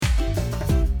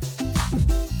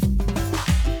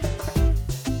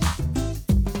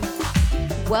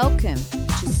Welcome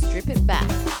to Strip It Back,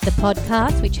 the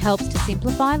podcast which helps to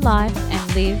simplify life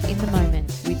and live in the moment.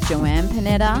 with Joanne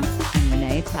Panetta and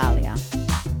Renee Italia.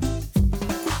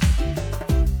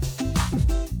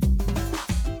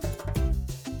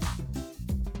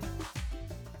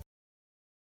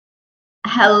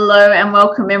 Hello and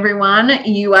welcome, everyone.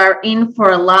 You are in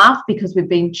for a laugh because we've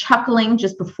been chuckling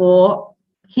just before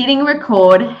hitting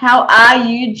record. How are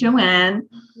you, Joanne?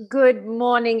 Good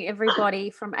morning, everybody,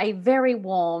 from a very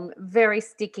warm, very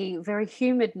sticky, very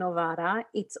humid Nevada.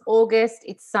 It's August,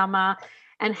 it's summer,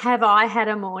 and have I had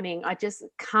a morning? I just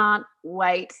can't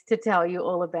wait to tell you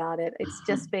all about it. It's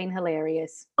just been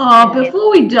hilarious. Oh,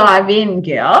 before we dive in,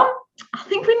 girl, I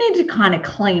think we need to kind of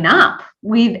clean up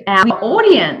with our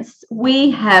audience.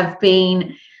 We have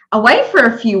been away for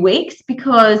a few weeks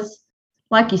because,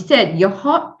 like you said, you're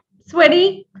hot,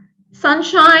 sweaty,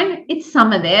 sunshine, it's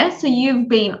summer there. So you've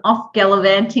been off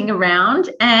gallivanting around,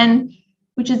 and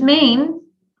which has mean,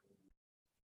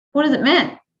 what does it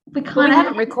mean? We Well, kind we of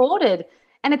haven't recorded.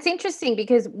 And it's interesting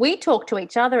because we talk to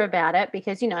each other about it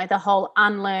because, you know, the whole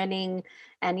unlearning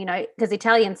and, you know, because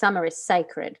Italian summer is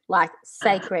sacred, like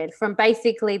sacred from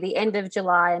basically the end of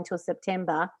July until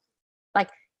September, like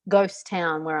ghost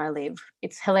town where I live.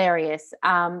 It's hilarious.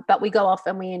 But we go off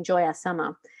and we enjoy our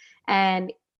summer.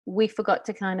 And we forgot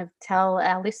to kind of tell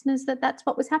our listeners that that's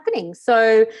what was happening.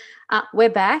 So we're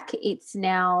back. It's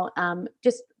now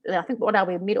just, I think, what are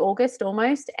we, mid-August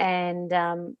almost, and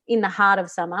in the heart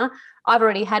of summer. I've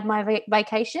already had my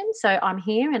vacation, so I'm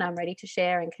here and I'm ready to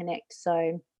share and connect.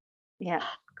 So, yeah,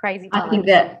 crazy times. I think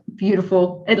that's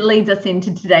beautiful. It leads us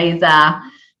into today's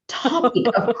topic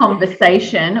of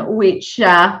conversation, which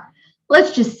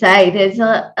let's just say there's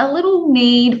a little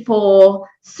need for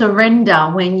surrender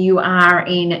when you are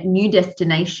in new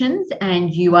destinations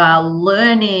and you are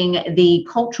learning the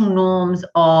cultural norms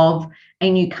of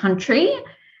a new country.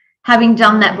 Having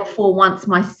done that before once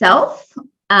myself,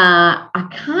 I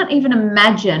can't even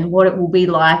imagine what it will be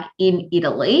like in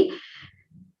Italy.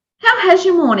 How has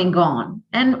your morning gone?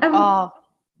 And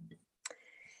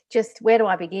just where do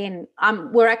I begin?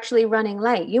 We're actually running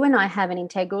late. You and I have an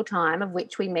integral time of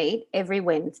which we meet every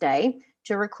Wednesday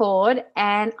to record,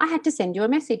 and I had to send you a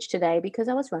message today because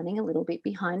I was running a little bit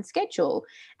behind schedule,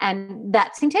 and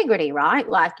that's integrity, right?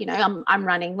 Like, you know, I'm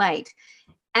running late,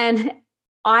 and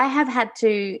I have had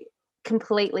to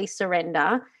completely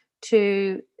surrender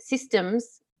to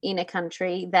systems in a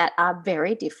country that are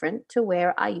very different to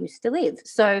where I used to live.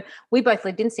 So we both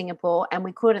lived in Singapore and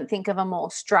we couldn't think of a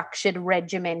more structured,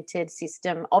 regimented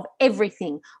system of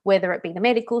everything, whether it be the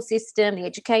medical system, the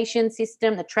education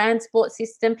system, the transport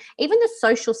system, even the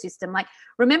social system. Like,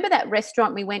 remember that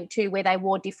restaurant we went to where they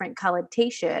wore different colored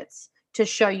T-shirts to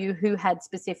show you who had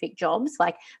specific jobs?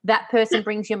 Like, that person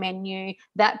brings your menu,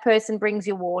 that person brings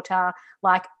your water.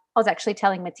 Like, I was actually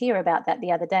telling Mattia about that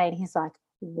the other day and he's like,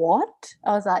 what?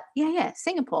 I was like, yeah,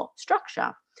 Singapore,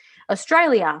 structure.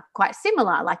 Australia, quite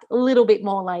similar, like a little bit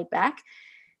more laid back.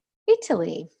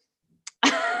 Italy,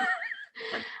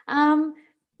 no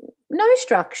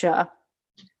structure.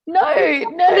 No,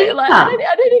 like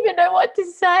I don't even know what to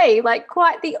say. Like,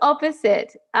 quite the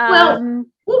opposite.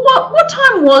 What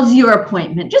time was your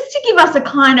appointment? Just to give us a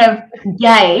kind of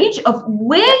gauge of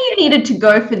where you needed to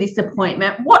go for this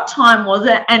appointment. What time was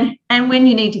it, and when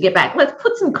you need to get back? Let's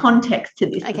put some context to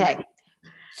this. Okay.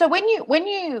 So when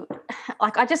you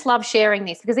like, I just love sharing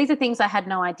this because these are things I had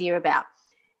no idea about.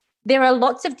 There are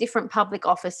lots of different public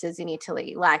offices in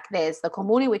Italy. Like, there's the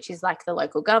comune, which is like the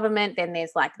local government. Then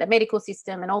there's like the medical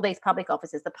system and all these public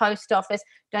offices, the post office.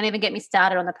 Don't even get me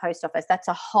started on the post office. That's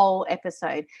a whole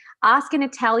episode. Ask an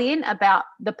Italian about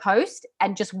the post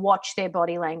and just watch their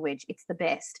body language. It's the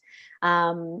best.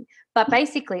 But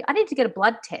basically, I need to get a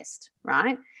blood test,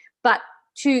 right? But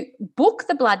to book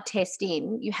the blood test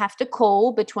in, you have to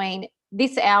call between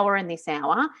this hour and this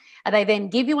hour. They then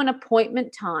give you an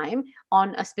appointment time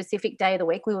on a specific day of the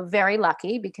week. We were very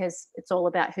lucky because it's all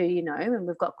about who you know, and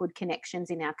we've got good connections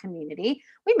in our community.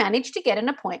 We managed to get an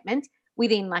appointment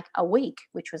within like a week,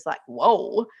 which was like,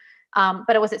 whoa.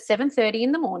 But it was at 7:30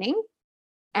 in the morning,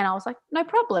 and I was like, no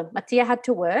problem. Mattia had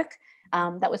to work.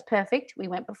 That was perfect. We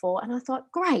went before, and I thought,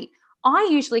 great. I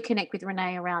usually connect with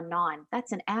Renee around 9.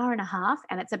 That's an hour and a half,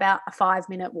 and it's about a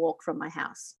 5-minute walk from my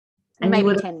house. And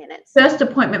maybe 10 minutes. First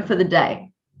appointment for the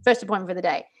day. First appointment for the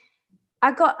day.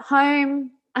 I got home,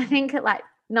 I think, at like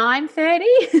 9:30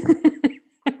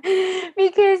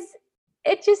 because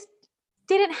it just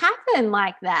didn't happen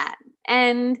like that.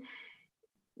 And,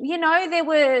 you know, there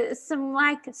were some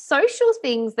like social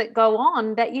things that go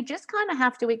on that you just kind of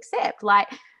have to accept. Like,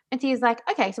 and he's like,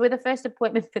 okay, so we're the first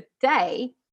appointment for the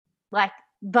day, like,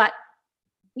 but,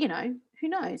 you know, Who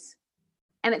knows?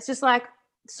 And it's just like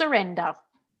surrender.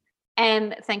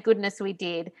 And thank goodness we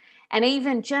did. And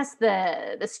even just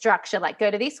the structure, like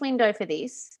go to this window for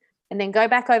this, and then go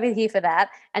back over here for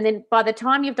that. And then by the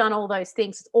time you've done all those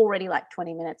things, it's already like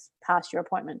 20 minutes past your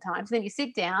appointment time. So then you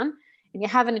sit down and you're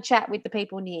having a chat with the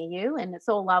people near you, and it's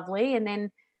all lovely. And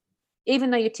then even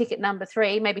though your ticket number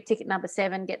 3, maybe ticket number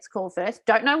 7 gets called first,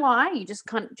 don't know why, you just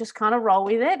kind of roll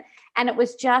with it. And it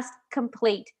was just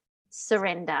complete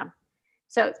surrender.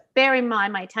 So bear in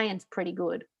mind, my Italian's pretty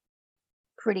good,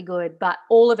 but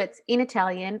all of it's in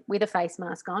Italian with a face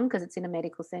mask on because it's in a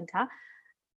medical center.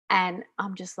 And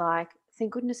I'm just like,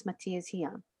 thank goodness Mattia's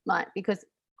here, like, because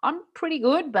I'm pretty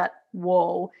good, but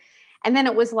whoa. And then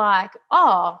it was like,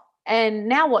 oh, and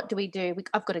now what do we do?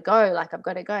 I've got to go. And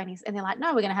they're like, no,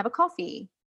 we're going to have a coffee.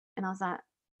 And I was like,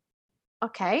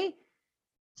 okay.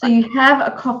 So you have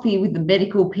a coffee with the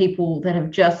medical people that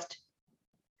have just...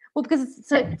 Well, because it's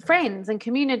so friends and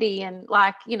community, and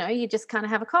like, you know, you just kind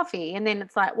of have a coffee. And then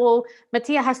it's like, well,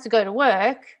 Mattia has to go to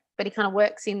work, but he kind of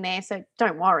works in there. So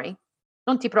don't worry.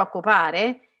 Non ti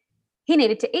preoccupare. He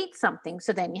needed to eat something.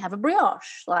 So then you have a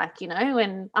brioche, like, you know,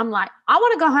 and I'm like, I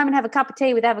want to go home and have a cup of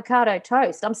tea with avocado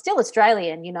toast. I'm still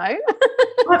Australian, you know.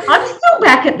 I'm still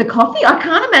back at the coffee. I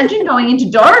can't imagine going into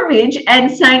Dorridge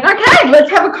and saying, okay, let's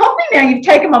have a coffee now. You've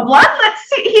taken my blood. Let's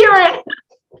sit here and...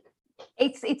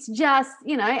 It's just,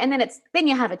 you know, and then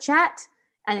you have a chat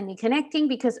and then you're connecting,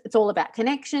 because it's all about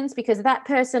connections, because that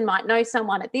person might know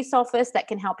someone at this office that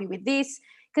can help you with this,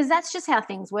 because that's just how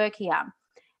things work here.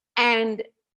 And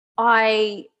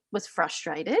I was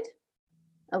frustrated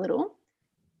a little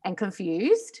and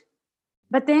confused,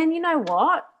 but then you know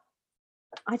what?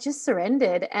 I just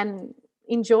surrendered and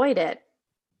enjoyed it.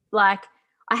 Like,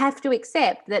 I have to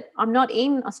accept that I'm not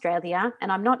in Australia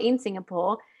and I'm not in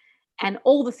Singapore, and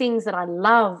all the things that I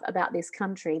love about this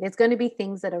country, there's going to be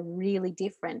things that are really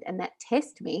different and that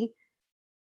test me,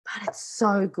 but it's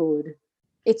so good.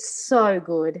 It's so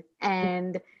good.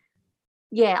 And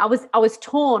yeah, I was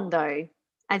torn though,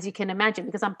 as you can imagine,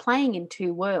 because I'm playing in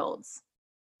 2 worlds,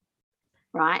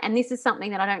 right? And this is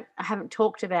something that I haven't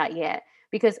talked about yet,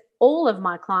 because all of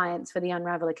my clients for the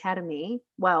Unravel Academy,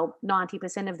 well,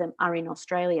 90% of them are in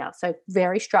Australia. So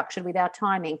very structured with our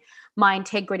timing, my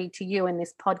integrity to you in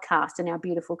this podcast and our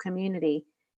beautiful community.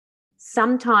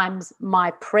 Sometimes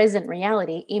my present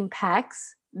reality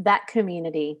impacts that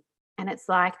community. And it's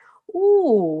like,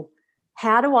 ooh,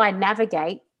 how do I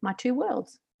navigate my 2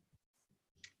 worlds?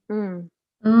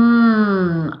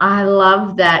 I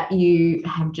love that you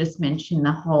have just mentioned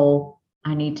the whole,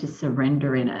 I need to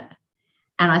surrender in it.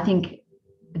 And I think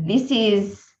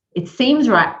it seems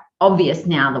right, obvious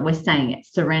now that we're saying it,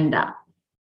 surrender.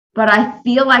 But I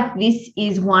feel like this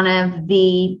is one of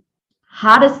the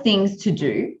hardest things to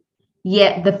do,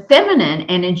 yet the feminine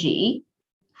energy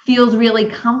feels really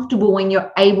comfortable when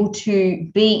you're able to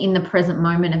be in the present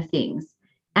moment of things.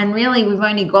 And really, we've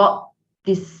only got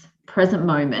this present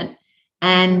moment.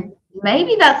 And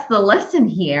maybe that's the lesson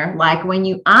here. Like, when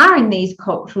you are in these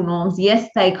cultural norms, yes,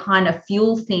 they kind of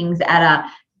fuel things at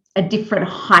a different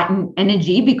heightened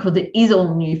energy because it is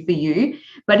all new for you.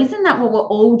 But isn't that what we're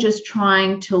all just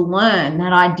trying to learn?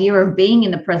 That idea of being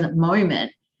in the present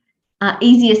moment,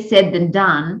 easier said than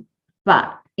done.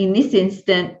 But in this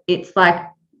instant, it's like,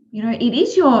 you know, it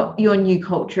is your new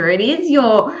culture. It is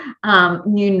your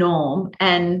new norm,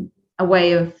 and a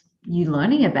way of you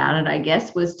learning about it, I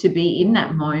guess, was to be in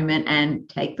that moment and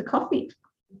take the coffee.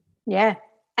 Yeah.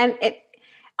 And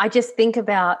I just think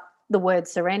about the word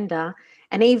surrender,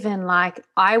 and even like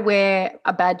I wear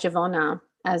a badge of honor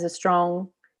as a strong,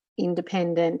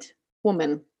 independent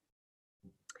woman.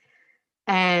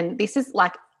 And this is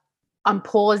like, I'm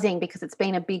pausing because it's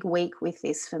been a big week with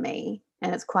this for me,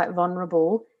 and it's quite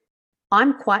vulnerable.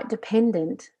 I'm quite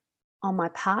dependent on my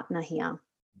partner here.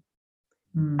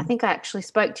 I think I actually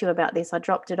spoke to you about this. I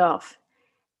dropped it off.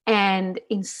 And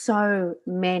in so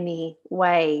many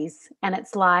ways. And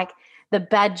it's like the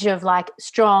badge of like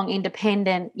strong,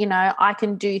 independent, you know, I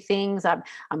can do things. I'm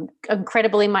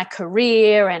incredible in my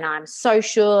career, and I'm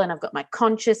social, and I've got my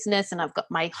consciousness, and I've got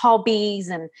my hobbies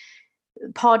and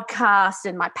podcasts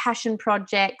and my passion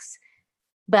projects.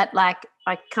 But like,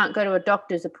 I can't go to a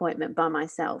doctor's appointment by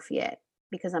myself yet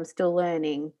because I'm still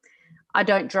learning. I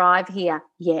don't drive here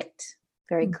yet.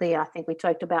 Very clear. I think we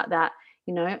talked about that.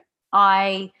 You know,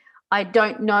 I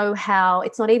don't know how.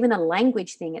 It's not even a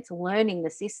language thing. It's learning the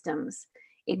systems.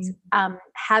 It's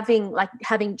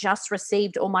having just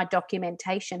received all my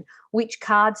documentation. Which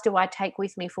cards do I take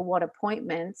with me for what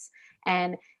appointments?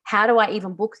 And how do I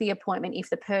even book the appointment if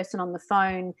the person on the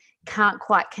phone can't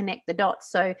quite connect the dots?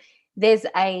 So there's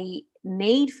a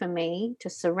need for me to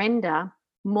surrender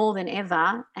more than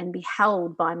ever and be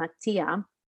held by Mattia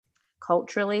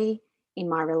culturally, in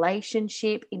my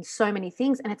relationship, in so many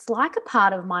things. And it's like a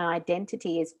part of my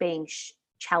identity is being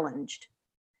challenged.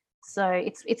 So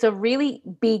it's a really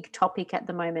big topic at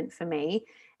the moment for me.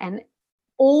 And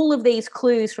all of these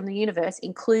clues from the universe,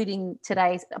 including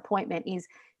today's appointment, is,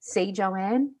 see,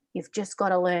 Joanne, you've just got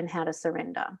to learn how to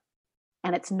surrender.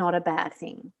 And it's not a bad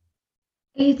thing.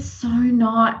 It's so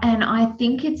not. And I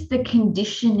think it's the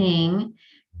conditioning,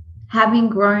 having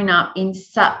grown up in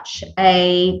such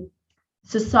a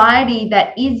society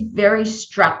that is very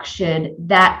structured,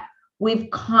 that we've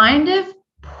kind of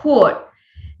put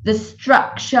the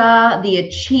structure, the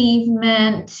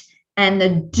achievement, and the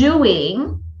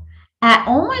doing at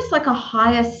almost like a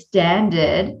higher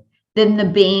standard than the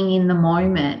being in the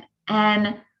moment.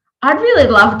 And I'd really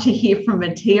love to hear from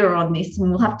Mattia on this, and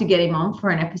we'll have to get him on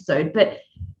for an episode. But,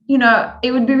 you know,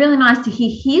 it would be really nice to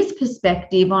hear his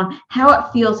perspective on how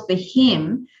it feels for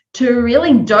him to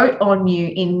really dote on you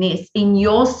in this, in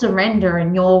your surrender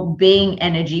and your being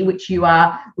energy, which you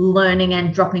are learning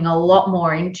and dropping a lot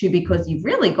more into because you've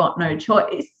really got no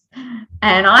choice.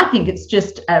 And I think it's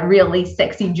just a really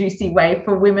sexy, juicy way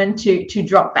for women to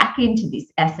drop back into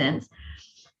this essence.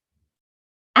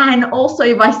 And also,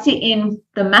 if I sit in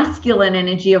the masculine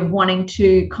energy of wanting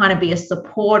to kind of be a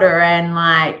supporter and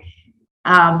like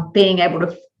being able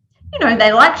to, you know,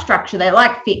 they like structure, they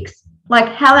like fix,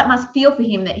 like how that must feel for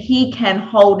him that he can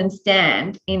hold and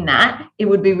stand in that. It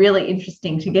would be really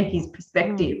interesting to get his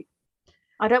perspective.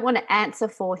 I don't want to answer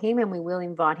for him, and we will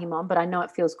invite him on, but I know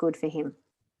it feels good for him.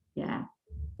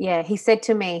 Yeah, he said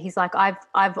to me, he's like,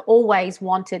 I've always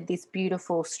wanted this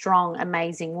beautiful, strong,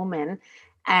 amazing woman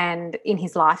and in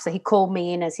his life. So he called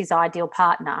me in as his ideal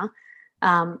partner.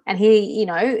 And he, you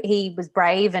know, he was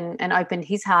brave and opened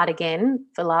his heart again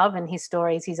for love, and his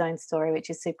story is his own story, which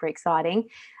is super exciting.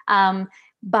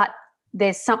 But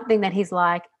there's something that he's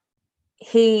like,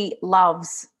 he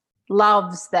loves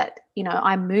that, you know,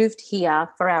 I moved here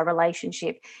for our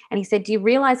relationship. And he said, do you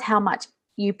realize how much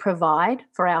you provide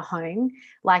for our home?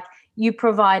 Like, you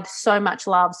provide so much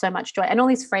love, so much joy. And all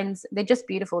his friends, they're just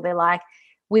beautiful. They're like,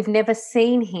 we've never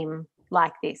seen him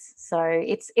like this. So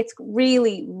it's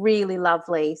really, really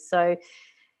lovely. So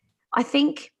I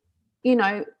think, you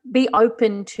know, be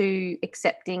open to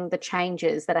accepting the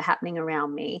changes that are happening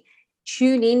around me.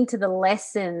 Tune into the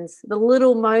lessons, the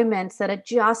little moments that are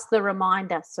just the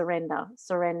reminder, surrender,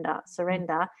 surrender,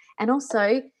 surrender. And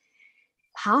also,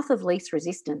 path of least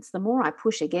resistance. The more I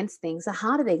push against things, the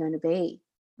harder they're going to be.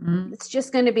 It's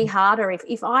just going to be harder.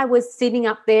 If I was sitting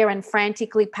up there and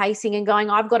frantically pacing and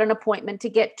going, I've got an appointment to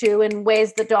get to, and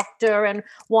where's the doctor, and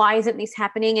why isn't this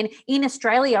happening? And in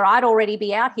Australia, I'd already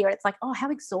be out here. It's like, oh, how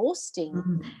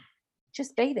exhausting.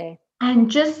 Just be there.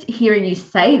 And just hearing you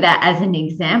say that as an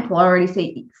example, I already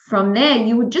see from there,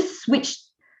 you would just switch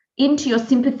into your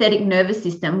sympathetic nervous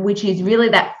system, which is really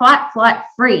that fight, flight,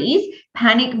 freeze,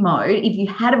 panic mode, if you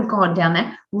had have gone down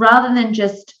there, rather than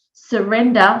just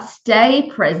surrender, stay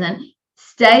present,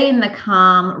 stay in the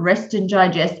calm, rest and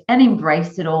digest, and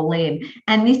embrace it all in.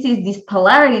 And this is this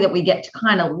polarity that we get to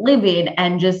kind of live in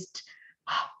and just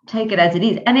take it as it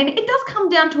is. And it does come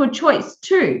down to a choice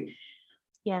too.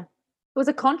 Yeah. It was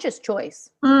a conscious choice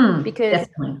because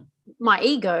definitely. My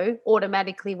ego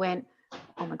automatically went,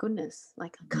 oh my goodness,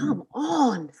 like, come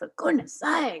on, for goodness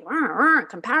sake,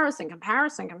 comparison,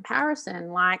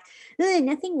 like,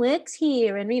 nothing works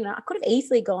here. And, you know, I could have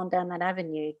easily gone down that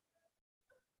avenue.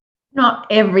 Not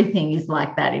everything is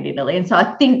like that in Italy. And so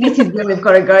I think this is where we've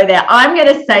got to go there. I'm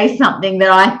going to say something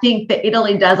that I think that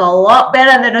Italy does a lot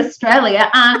better than Australia.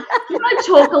 Can I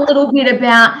talk a little bit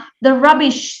about the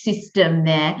rubbish system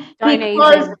there?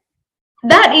 Because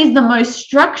that is the most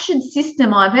structured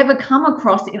system I've ever come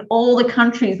across in all the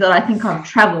countries that I think I've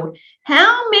traveled.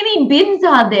 How many bins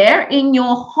are there in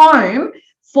your home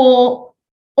for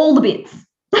all the bits?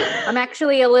 I'm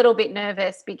actually a little bit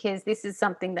nervous because this is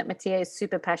something that Mattia is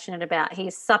super passionate about.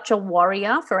 He's such a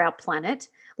warrior for our planet.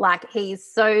 Like, he's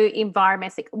so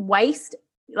environmental. Waste,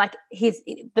 like,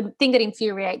 the thing that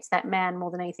infuriates that man more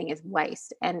than anything is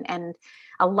waste and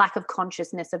a lack of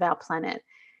consciousness of our planet.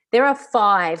 There are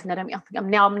 5.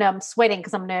 I'm sweating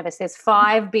because I'm nervous. There's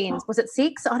 5 bins. Was it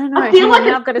 6? I don't know. I feel like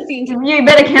now I've got to think. You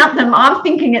better count them. I'm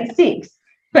thinking it's 6.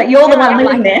 But you're the one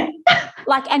living there.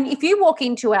 Like, and if you walk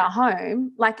into our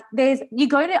home, like, you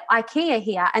go to IKEA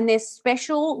here and there's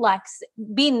special like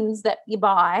bins that you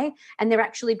buy, and they're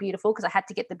actually beautiful because I had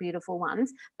to get the beautiful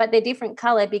ones, but they're different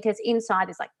color because inside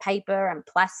is like paper and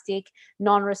plastic,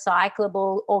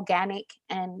 non-recyclable, organic,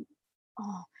 and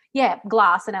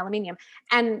glass and aluminium.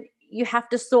 And you have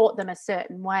to sort them a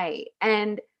certain way.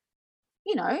 And,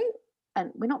 you know,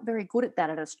 and we're not very good at that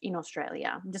in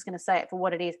Australia. I'm just going to say it for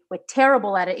what it is. We're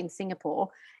terrible at it in Singapore,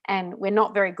 and we're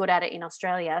not very good at it in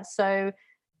Australia. So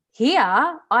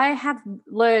here I have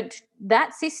learned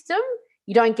that system.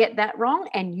 You don't get that wrong,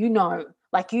 and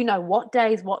what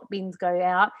days what bins go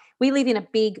out. We live in a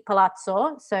big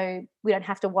palazzo, so we don't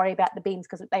have to worry about the bins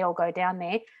because they all go down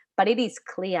there. But it is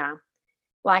clear.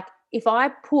 Like, if I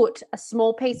put a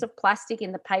small piece of plastic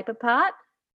in the paper part,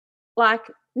 like,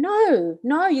 no,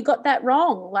 you got that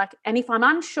wrong. Like, and if I'm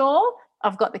unsure,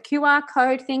 I've got the QR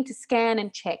code thing to scan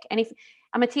and check. And if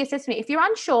Matthias says to me, if you're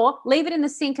unsure, leave it in the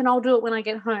sink and I'll do it when I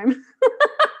get home.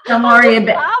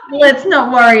 Let's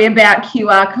not worry about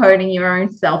QR coding your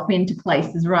own self into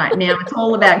places right now. It's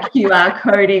all about QR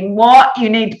coding what you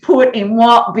need to put in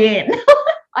what bin.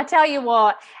 I tell you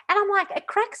what, and I'm like, it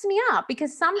cracks me up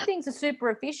because some things are super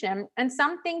efficient and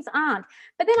some things aren't.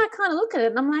 But then I kind of look at it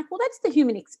and I'm like, well, that's the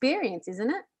human experience, isn't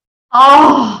it?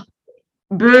 Oh,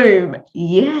 boom.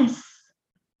 Yes.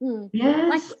 Yes.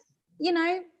 Like, you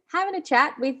know, having a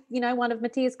chat with, you know, one of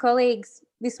Matthias' colleagues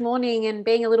this morning and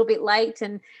being a little bit late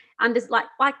and just like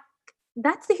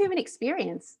that's the human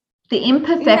experience. The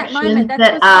imperfections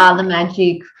that are the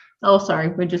magic. Oh, sorry,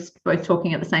 we're just both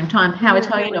talking at the same time. How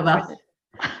Italian of us.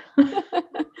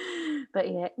 But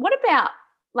yeah, what about,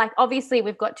 like, obviously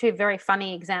we've got two very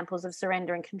funny examples of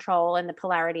surrender and control and the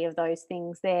polarity of those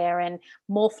things there, and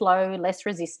more flow, less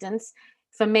resistance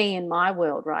for me in my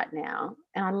world right now.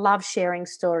 And I love sharing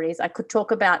stories. I could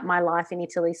talk about my life in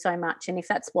Italy so much, and if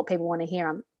that's what people want to hear,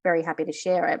 I'm very happy to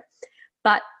share it.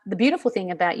 But the beautiful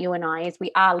thing about you and I is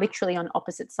we are literally on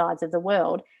opposite sides of the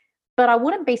world. But I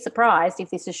wouldn't be surprised if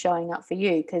this is showing up for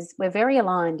you, because we're very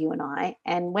aligned, you and I.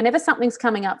 And whenever something's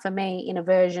coming up for me in a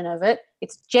version of it,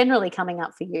 it's generally coming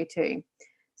up for you too.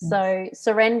 So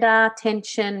surrender,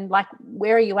 tension, like,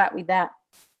 where are you at with that?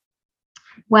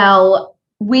 Well,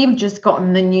 we've just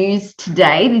gotten the news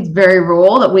today. It's very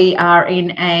raw that we're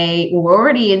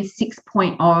already in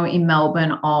 6.0 in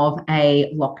Melbourne of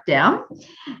a lockdown.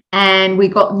 And we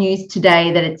got news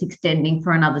today that it's extending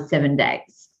for another 7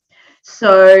 days.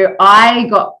 So I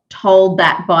got told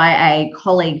that by a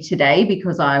colleague today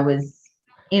because I was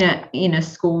in a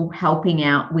school helping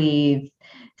out with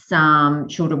some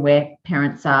children where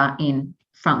parents are in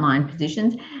frontline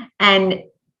positions, and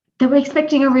they were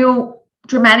expecting a real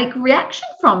dramatic reaction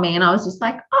from me, and I was just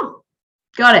like, oh,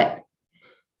 got it.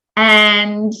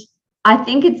 And I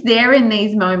think it's there in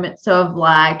these moments of,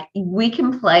 like, we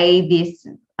can play this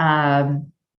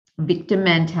victim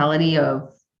mentality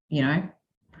of, you know,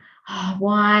 oh,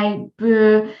 why,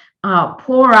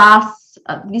 poor us,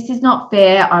 this is not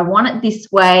fair, I want it this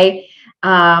way,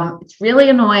 it's really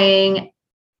annoying.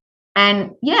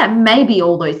 And yeah, maybe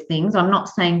all those things. I'm not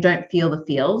saying don't feel the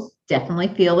feels. Definitely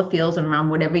feel the feels and run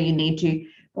whatever you need to.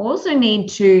 Also need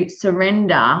to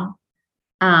surrender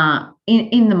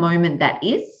in the moment that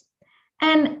is,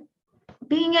 and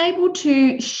being able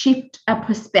to shift a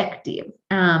perspective.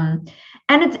 And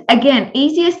it's, again,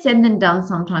 easier said than done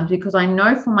sometimes, because I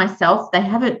know for myself, I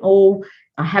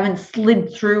haven't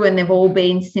slid through and they've all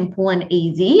been simple and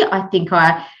easy. I think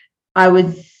I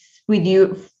was with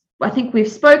you. I think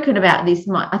we've spoken about this.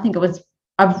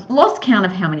 I've lost count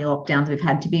of how many lockdowns we've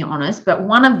had, to be honest, but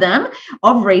one of them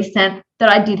of recent that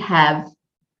I did have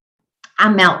a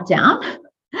meltdown.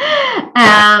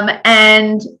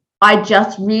 And I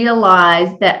just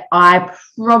realized that I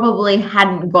probably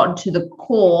hadn't gotten to the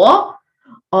core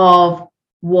of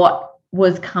what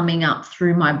was coming up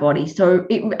through my body. So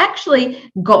it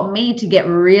actually got me to get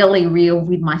really real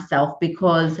with myself,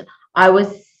 because I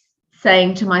was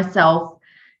saying to myself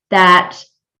that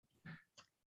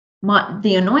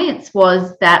the annoyance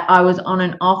was that I was on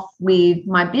and off with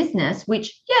my business,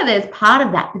 which, yeah, there's part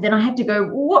of that. But then I had to go,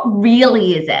 what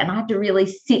really is it? And I had to really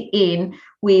sit in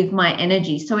with my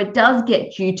energy. So it does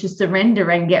get you to surrender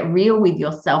and get real with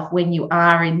yourself when you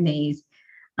are in these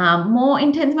more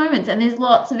intense moments, and there's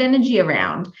lots of energy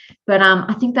around. But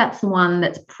I think that's the one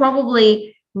that's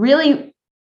probably really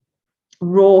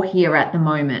raw here at the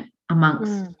moment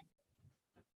amongst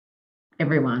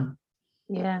everyone.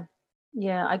 Yeah,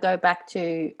 I go back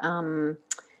to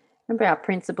remember our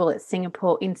principal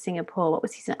in Singapore. What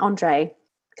was his name? Andre.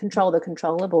 Control the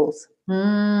controllables.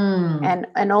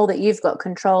 And all that you've got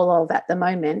control of at the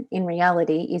moment in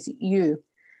reality is you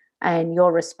and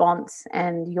your response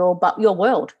and your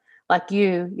world, like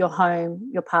your home,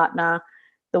 your partner,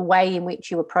 the way in which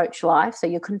you approach life. So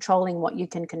you're controlling what you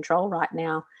can control right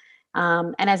now.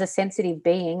 And as a sensitive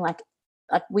being, like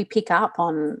we pick up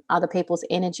on other people's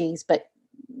energies, but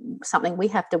something we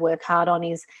have to work hard on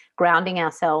is grounding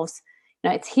ourselves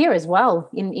it's here as well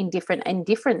in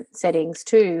different settings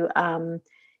too.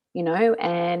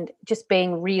 And just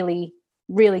being really,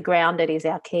 really grounded is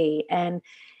our key. And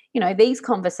these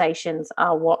conversations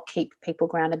are what keep people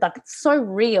grounded. Like, it's so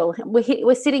real.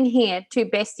 We're sitting here, two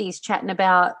besties, chatting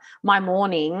about my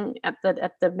morning at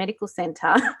the medical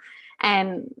center,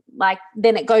 and like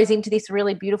then it goes into this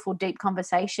really beautiful, deep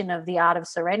conversation of the art of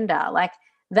surrender. Like,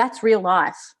 that's real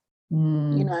life,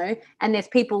 And there's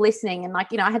people listening, and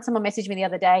I had someone message me the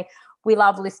other day. We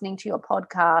love listening to your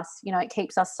podcast. It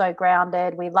keeps us so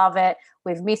grounded. We love it.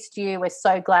 We've missed you. We're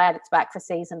so glad it's back for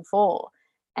season 4.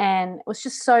 And it was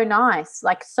just so nice,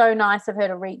 so nice of her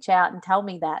to reach out and tell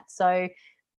me that. So,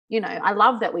 I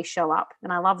love that we show up,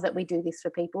 and I love that we do this for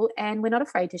people, and we're not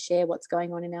afraid to share what's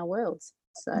going on in our worlds.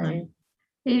 So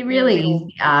it really is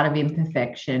the art of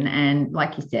imperfection. And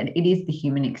like you said, it is the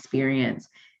human experience.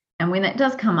 And when that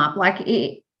does come up,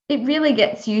 it really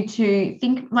gets you to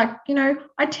think,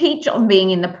 I teach on being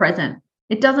in the present.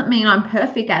 It doesn't mean I'm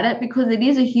perfect at it, because it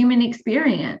is a human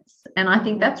experience. And I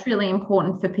think that's really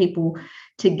important for people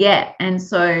to get. And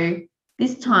so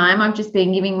this time I've just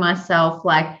been giving myself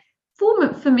full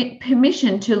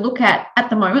permission to look at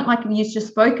the moment, like you just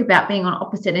spoke about being on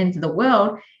opposite ends of the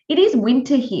world. It is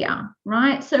winter here,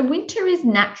 right? So winter is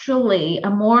naturally a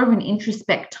more of an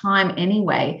introspect time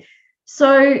anyway.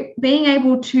 So being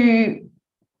able to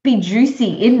be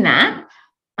juicy in that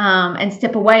and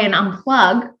step away and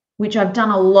unplug, which I've done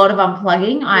a lot of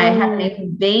unplugging. I haven't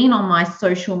even been on my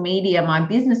social media, my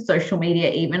business social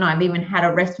media even. I've even had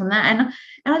a rest from that. And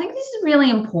I think this is really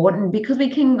important, because we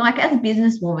can, as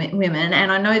business women,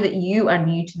 and I know that you are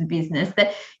new to the business,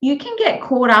 that you can get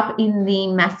caught up in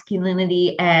the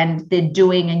masculinity and the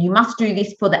doing, and you must do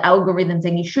this for the algorithms,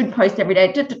 and you should post every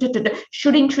day,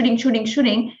 shooting.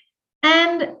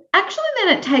 And actually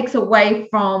then it takes away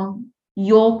from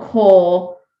your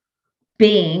core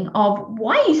being of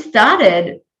why you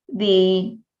started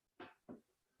the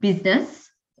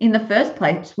business in the first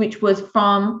place, which was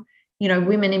from,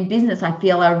 women in business, I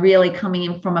feel, are really coming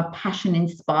in from a passion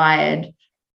inspired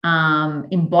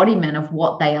embodiment of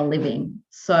what they are living.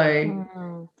 So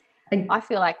I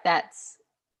feel like that's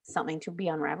something to be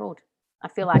unraveled. I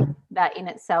feel like that in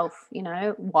itself,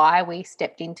 why we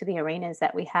stepped into the arenas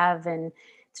that we have, and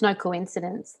it's no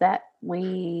coincidence that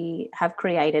we have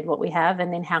created what we have,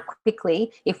 and then how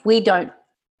quickly, if we don't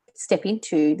step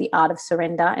into the art of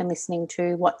surrender and listening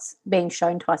to what's being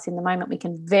shown to us in the moment, we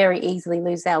can very easily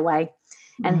lose our way,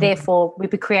 and therefore we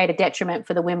could create a detriment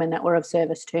for the women that we're of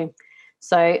service to.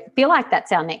 So I feel like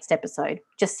that's our next episode.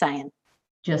 Just saying.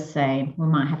 We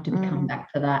might have to come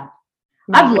back to that.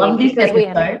 I've loved this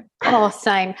episode.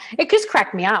 Same. It just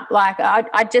cracked me up.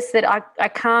 I just said I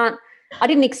can't. I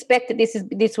didn't expect that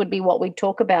this would be what we'd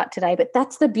talk about today, but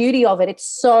that's the beauty of it. It's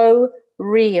so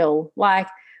real.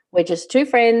 We're just two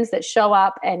friends that show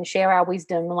up and share our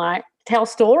wisdom, tell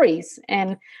stories.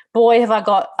 And boy, have I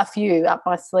got a few up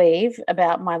my sleeve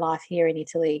about my life here in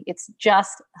Italy. It's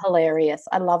just hilarious.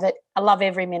 I love it. I love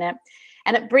every minute.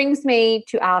 And it brings me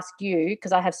to ask you,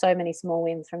 because I have so many small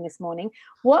wins from this morning,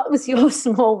 what was your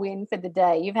small win for the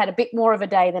day? You've had a bit more of a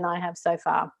day than I have so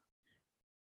far.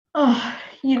 Oh,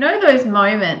 those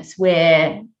moments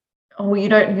where,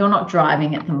 you're not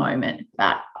driving at the moment,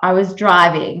 but I was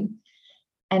driving,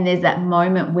 and there's that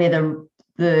moment where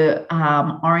the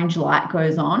orange light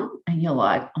goes on, and you're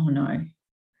like, oh no,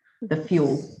 the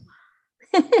fuel.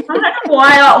 I don't know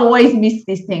why I always miss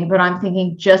this thing, but I'm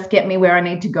thinking, just get me where I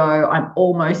need to go. I'm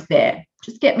almost there.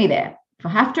 Just get me there. If I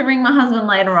have to ring my husband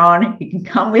later on, he can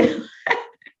come with.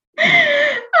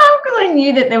 Because I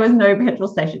knew that there was no petrol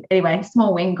station. Anyway,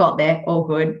 small win, got there, all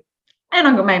good. And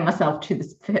I made myself to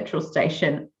the petrol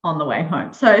station on the way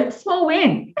home. So small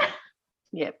win.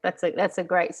 Yeah, that's a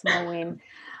great small win.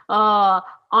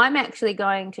 I'm actually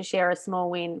going to share a small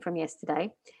win from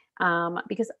yesterday,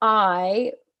 because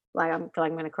I feel like I'm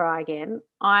going to cry again.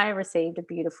 I received a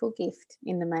beautiful gift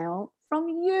in the mail from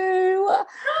you.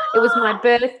 It was my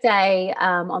birthday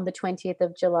on the 20th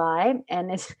of July,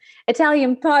 and it's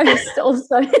Italian Post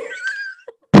also.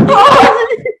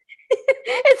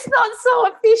 It's not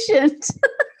so efficient. So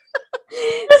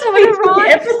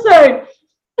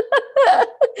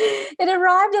it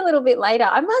arrived a little bit later.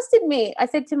 I must admit, I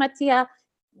said to Mattia,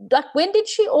 when did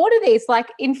she order this?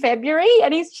 In February?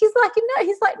 And she's like, no.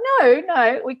 He's like,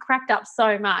 no. We cracked up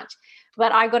so much.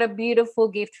 But I got a beautiful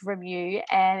gift from you,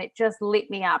 and it just lit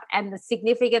me up. And the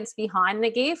significance behind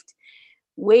the gift,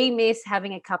 we miss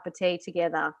having a cup of tea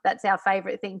together. That's our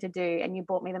favorite thing to do. And you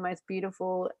bought me the most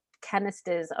beautiful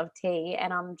canisters of tea.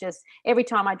 And I'm just, every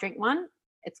time I drink one,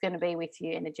 it's going to be with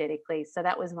you energetically. So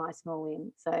that was my small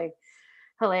win. So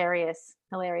hilarious,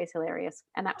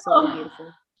 and absolutely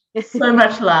beautiful. So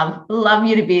much love. Love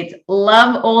you to bits.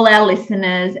 Love all our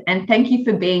listeners. And thank you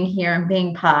for being here and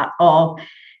being part of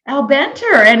our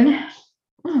banter. And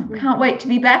can't wait to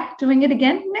be back doing it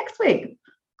again next week.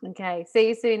 Okay. See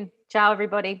you soon. Ciao,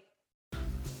 everybody.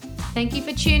 Thank you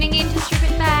for tuning in to Strip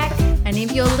It Back. And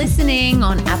if you're listening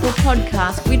on Apple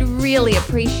Podcasts, we'd really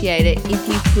appreciate it if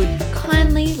you could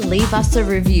kindly leave us a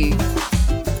review.